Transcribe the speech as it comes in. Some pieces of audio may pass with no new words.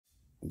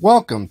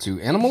Welcome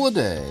to Animal a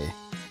Day.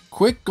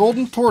 Quick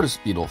golden tortoise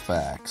beetle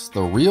facts.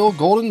 The real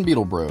golden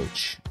beetle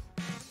brooch.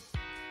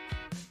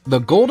 The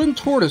golden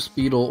tortoise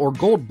beetle or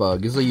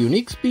goldbug is a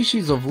unique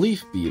species of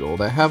leaf beetle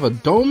that have a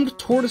domed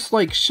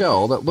tortoise-like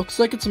shell that looks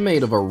like it's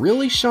made of a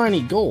really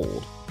shiny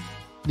gold.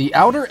 The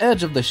outer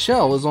edge of the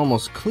shell is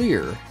almost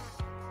clear.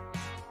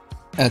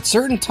 At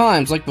certain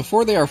times, like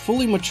before they are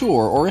fully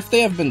mature or if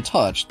they have been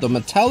touched, the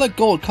metallic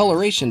gold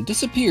coloration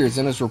disappears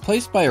and is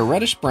replaced by a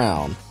reddish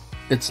brown.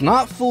 It's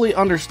not fully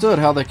understood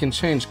how they can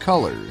change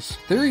colors.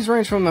 Theories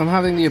range from them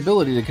having the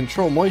ability to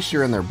control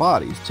moisture in their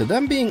bodies, to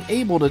them being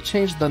able to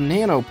change the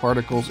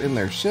nanoparticles in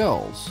their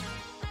shells.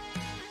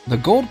 The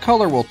gold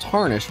color will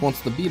tarnish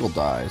once the beetle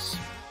dies.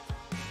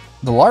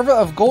 The larvae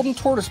of golden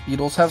tortoise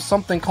beetles have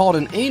something called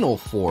an anal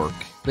fork.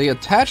 They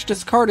attach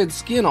discarded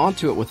skin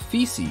onto it with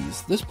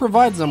feces. This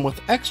provides them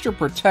with extra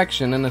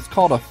protection and is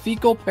called a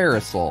fecal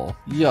parasol.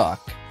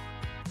 Yuck.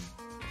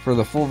 For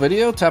the full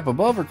video, tap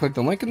above or click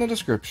the link in the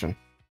description.